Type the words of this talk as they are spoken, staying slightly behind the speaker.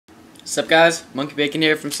What's up guys, Monkey Bacon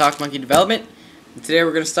here from Sock Monkey Development, and today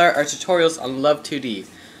we're going to start our tutorials on Love2d.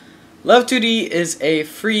 Love2d is a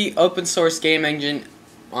free open source game engine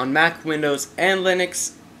on Mac, Windows, and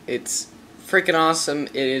Linux. It's freaking awesome,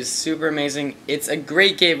 it is super amazing, it's a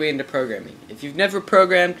great gateway into programming. If you've never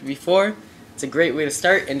programmed before, it's a great way to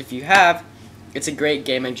start, and if you have, it's a great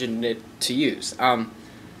game engine to use.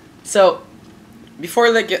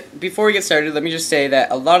 Before we get started, let me just say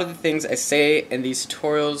that a lot of the things I say in these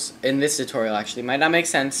tutorials, in this tutorial actually, might not make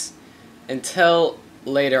sense until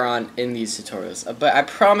later on in these tutorials. But I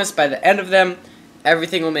promise by the end of them,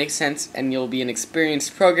 everything will make sense and you'll be an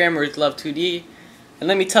experienced programmer with Love2d. And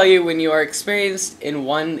let me tell you, when you are experienced in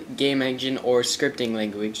one game engine or scripting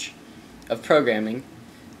language of programming,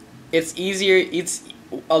 it's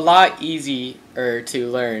a lot easier to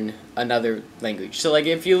learn another language. So like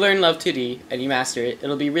if you learn Love2d and you master it,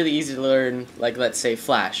 it'll be really easy to learn, like let's say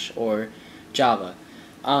Flash or Java.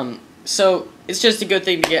 So it's just a good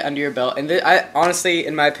thing to get under your belt, and I honestly,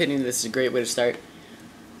 in my opinion, this is a great way to start.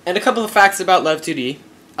 And a couple of facts about Love2d.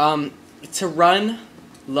 To run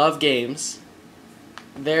Love games,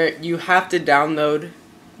 you have to download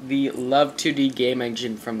the Love2d game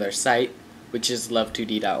engine from their site, which is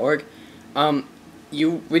love2d.org.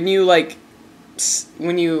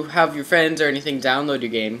 When you have your friends or anything download your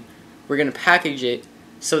game, we're going to package it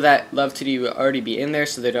so that Love2d will already be in there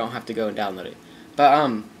so they don't have to go and download it.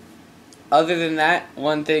 But other than that,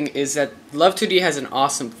 one thing is that Love2d has an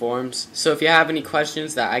awesome forums, so if you have any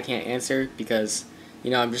questions that I can't answer because,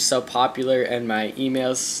 you know, I'm just so popular and my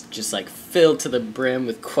emails just like filled to the brim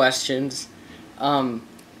with questions, and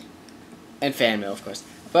fan mail of course.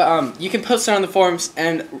 But you can post it on the forums,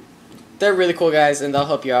 and they're really cool guys and they'll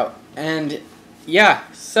help you out. And yeah,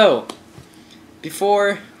 so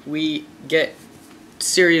before we get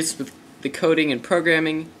serious with the coding and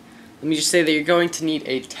programming, let me just say that you're going to need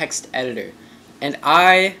a text editor. And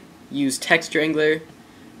I use Text Wrangler.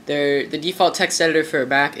 The default text editor for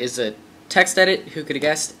Mac is a TextEdit, who could have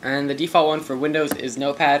guessed, and the default one for Windows is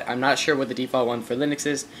Notepad. I'm not sure what the default one for Linux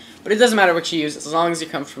is, but it doesn't matter what you use as long as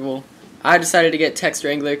you're comfortable. I decided to get Text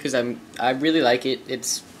Wrangler because I really like it.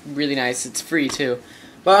 It's really nice. It's free too.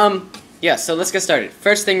 But yeah, so let's get started.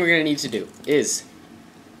 First thing we're gonna need to do is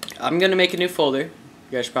I'm gonna make a new folder. You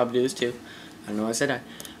guys should probably do this too. I don't know why I said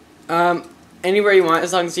that. Anywhere you want,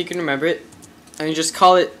 as long as you can remember it, and you just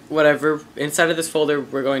call it whatever. Inside of this folder,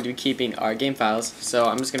 we're going to be keeping our game files. So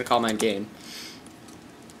I'm just gonna call mine game.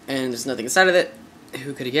 And there's nothing inside of it.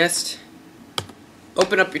 Who could have guessed?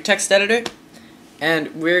 Open up your text editor,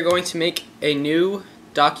 and we're going to make a new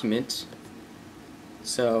document.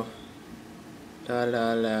 So, I'm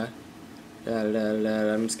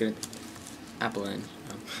just gonna Apple in.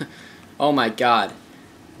 Oh my god.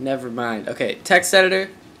 Never mind. Okay, text editor.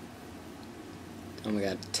 Oh my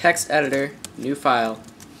god. Text editor, new file.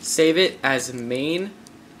 Save it as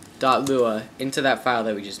main.lua into that file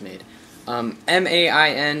that we just made.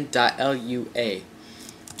 main.lua.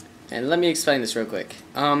 And let me explain this real quick.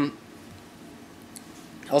 I'll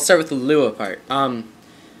start with the Lua part.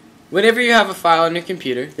 Whenever you have a file on your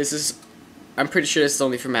computer, I'm pretty sure this is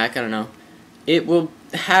only for Mac, I don't know, it will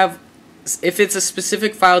have, if it's a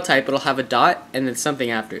specific file type, it'll have a dot and then something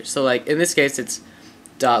after. So like in this case it's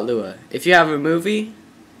 .lua. If you have a movie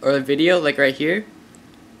or a video, like right here,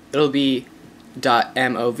 it'll be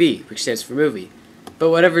 .mov, which stands for movie. But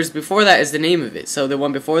whatever's before that is the name of it. So the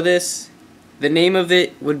one before this, the name of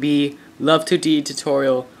it would be Love2d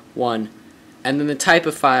tutorial 1, and then the type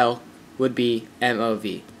of file would be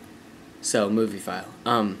MOV. So movie file.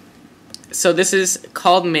 So this is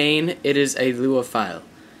called main. It is a Lua file.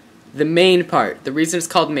 The main part. The reason it's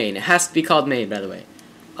called main. It has to be called main, by the way.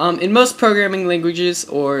 In most programming languages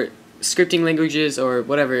or scripting languages or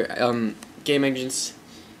whatever game engines,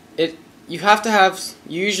 you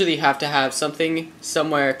usually have to have something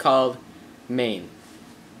somewhere called main.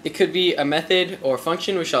 It could be a method or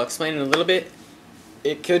function, which I'll explain in a little bit.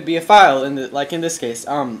 It could be a file, like in this case.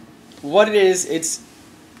 What it is, it's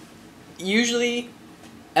usually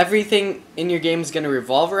everything in your game is going to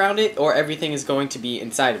revolve around it, or everything is going to be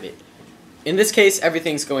inside of it. In this case,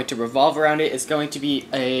 everything's going to revolve around it. It's going to be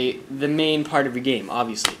the main part of your game,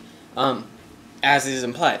 obviously, as is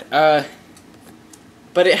implied. But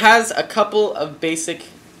it has a couple of basic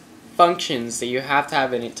functions that you have to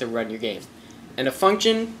have in it to run your game. And a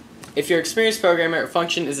function, if you're an experienced programmer, a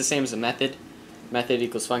function is the same as a method. Method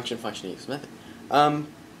equals function, function equals method.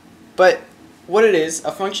 But what it is,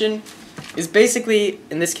 a function is basically,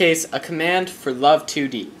 in this case, a command for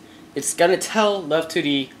Love2d. It's going to tell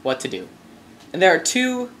Love2d what to do. And there are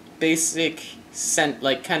two basic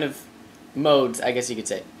kind of modes, I guess you could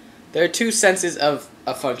say. There are two senses of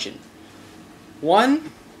a function.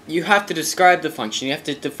 One, you have to describe the function. You have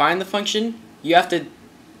to define the function. You have to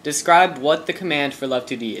describe what the command for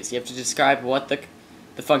Love2d is. You have to describe what the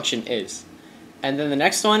function is. And then the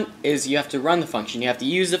next one is you have to run the function. You have to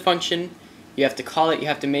use the function. You have to call it. You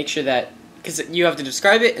have to make sure that, because you have to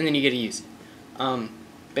describe it and then you get to use it.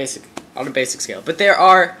 Basic, on a basic scale. But there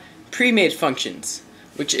are pre-made functions,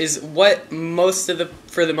 which is what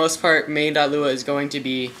for the most part, main.lua is going to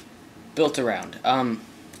be built around.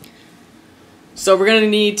 So we're going to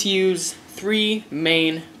need to use 3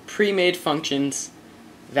 main pre-made functions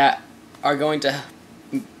that are going to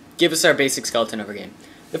give us our basic skeleton of our game.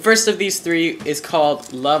 The first of these 3 is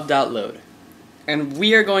called Love.load. And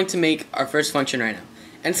we are going to make our first function right now.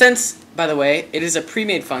 And since, by the way, it is a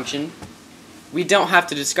pre-made function, we don't have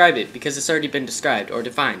to describe it because it's already been described or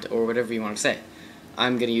defined or whatever you want to say.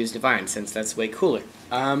 I'm going to use define since that's way cooler.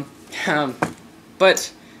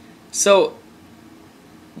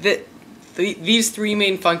 These 3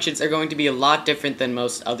 main functions are going to be a lot different than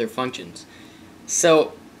most other functions.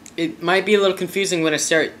 So it might be a little confusing when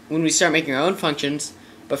we start making our own functions,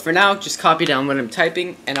 but for now, just copy down what I'm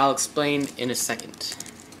typing, and I'll explain in a second.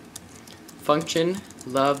 Function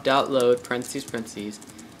love.load parentheses parentheses.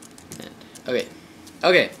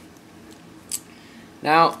 Okay.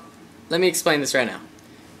 Now, let me explain this right now.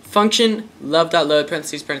 Function love.load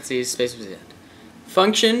parentheses parentheses space end.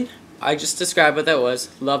 Function, I just described what that was.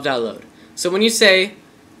 Love.load. So when you say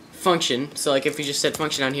function, so like if we just said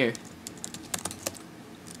function on here,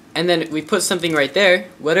 and then we put something right there,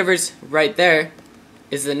 whatever's right there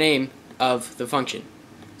is the name of the function.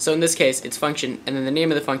 So in this case, it's function, and then the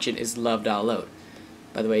name of the function is love.load.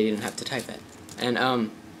 By the way, you didn't have to type that. And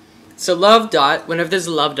so love dot, whenever there's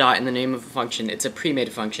a love dot in the name of a function, it's a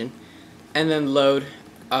pre-made function. And then load,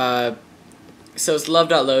 so it's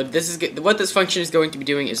love.load. This is what this function is going to be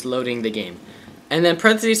doing is loading the game. And then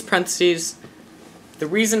parentheses, parentheses, the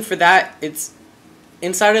reason for that, it's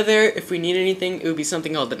inside of there, if we need anything, it would be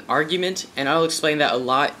something called an argument, and I'll explain that a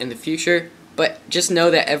lot in the future. But just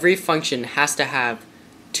know that every function has to have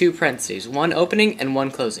 2 parentheses, one opening and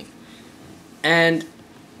one closing. And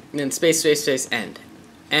then space, space, space, end.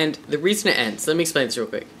 And the reason it ends, let me explain this real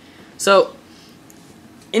quick. So,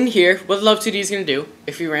 in here, what Love2d is going to do,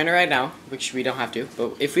 if we ran it right now, which we don't have to,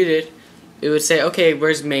 but if we did, it would say, okay,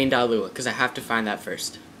 where's main.lua? Because I have to find that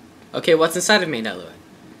first. Okay, what's inside of main.lua?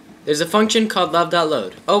 There's a function called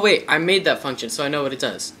love.load. Oh wait, I made that function, so I know what it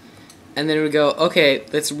does. And then we go, okay,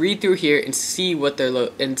 let's read through here and see what they're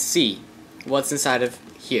see what's inside of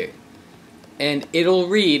here. And it'll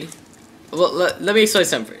read. Well, let me explain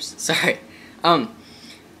something first. Sorry.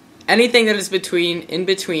 Anything that is in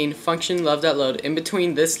between function love.load, in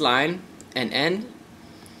between this line and end,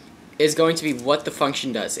 is going to be what the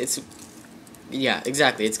function does. Yeah,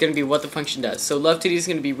 exactly. It's going to be what the function does. So Love2d is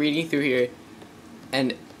going to be reading through here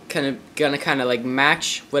and gonna like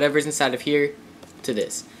match whatever's inside of here to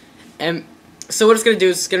this. And so what it's going to do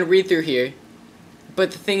is it's going to read through here,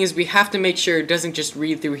 but the thing is we have to make sure it doesn't just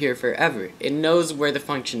read through here forever. It knows where the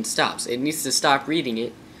function stops. It needs to stop reading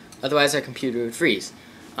it, otherwise our computer would freeze.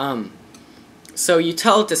 So you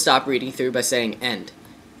tell it to stop reading through by saying end.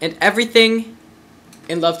 And everything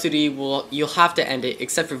in Love2d you'll have to end it,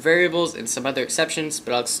 except for variables and some other exceptions,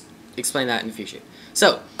 but I'll explain that in the future.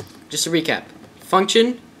 So, just to recap,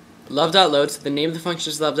 function love.load, so the name of the function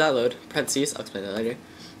is love.load, parentheses, I'll explain that later.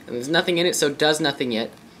 And there's nothing in it, so it does nothing yet.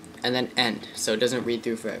 And then end, so it doesn't read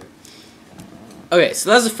through forever. Okay, so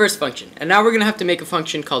that's the first function. And now we're going to have to make a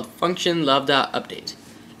function called function love.update.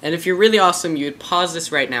 And if you're really awesome, you would pause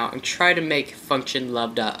this right now and try to make function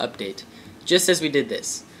love.update, just as we did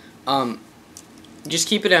this. Just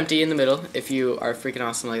keep it empty in the middle if you are freaking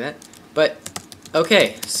awesome like that. But,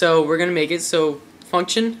 okay, so we're going to make it so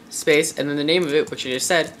function, space, and then the name of it, which I just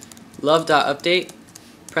said, love.update,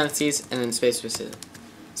 parentheses, and then space, space,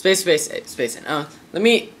 space, space, space, and let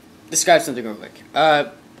me describe something real quick.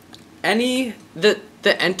 The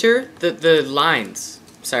lines,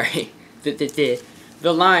 sorry,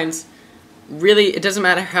 the lines, really, it doesn't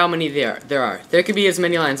matter how many there are. There could be as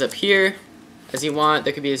many lines up here as you want.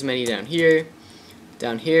 There could be as many down here.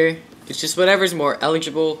 It's just whatever's more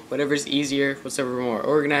eligible, whatever's easier, whatever more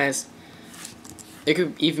organized. There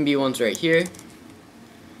could even be ones right here.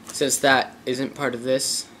 Since that isn't part of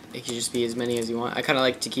this, it could just be as many as you want. I kind of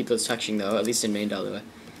like to keep those touching though, at least in main.lua.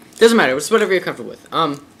 Doesn't matter, it's whatever you're comfortable with.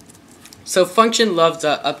 So function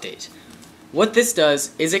love.update. What this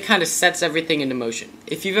does is it kind of sets everything into motion.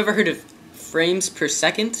 If you've ever heard of frames per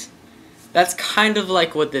second, that's kind of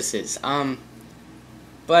like what this is.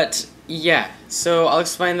 But yeah, so I'll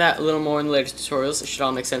explain that a little more in the later tutorials. It should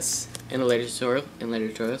all make sense in a later tutorial, in later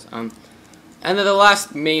tutorials. And then the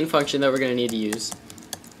last main function that we're going to need to use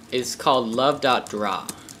is called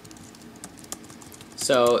Love2d.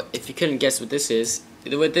 So if you couldn't guess what this is,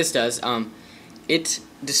 what this does, it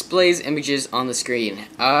displays images on the screen.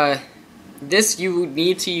 This you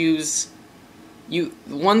need to use.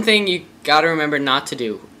 One thing you gotta remember not to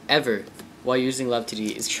do ever while using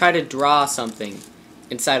Love2d is try to draw something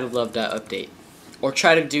inside of Love.update, or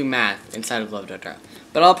try to do math inside of Love.draw.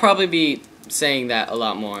 But I'll probably be saying that a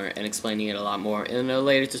lot more and explaining it a lot more in a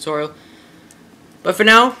later tutorial. But for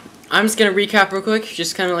now, I'm just gonna recap real quick,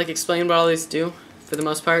 just kind of like explain what all these do for the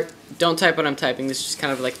most part. Don't type what I'm typing. This is just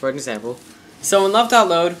kind of like for an example. So in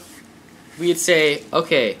Love.load, we'd say,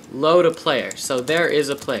 okay, load a player. So there is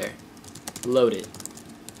a player. Loaded.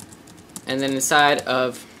 And then inside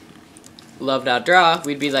of Love.draw,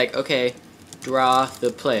 we'd be like, okay, draw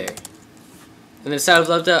the player. And then inside of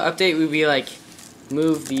Love.update, we'd be like,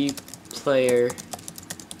 move the player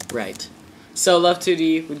right. So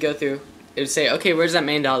Love2d would go through, it would say, okay, where's that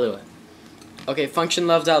main dollar at? Okay, function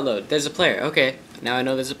Love.load. There's a player. Okay, now I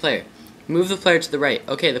know there's a player. Move the player to the right.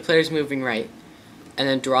 Okay, the player's moving right. And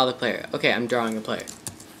then draw the player. Okay, I'm drawing a player.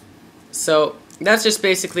 So that's just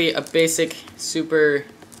basically a basic super.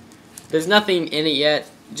 There's nothing in it yet.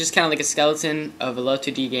 Just kind of like a skeleton of a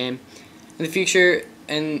Love2d game. In the future,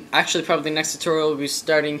 and actually probably next tutorial, we'll be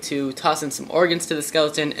starting to toss in some organs to the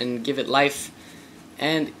skeleton and give it life.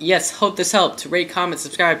 And yes, hope this helped. Rate, comment,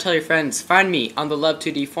 subscribe, tell your friends. Find me on the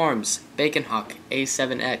Love2d forums. BaconHawk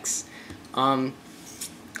A7X.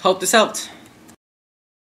 Hope this helped.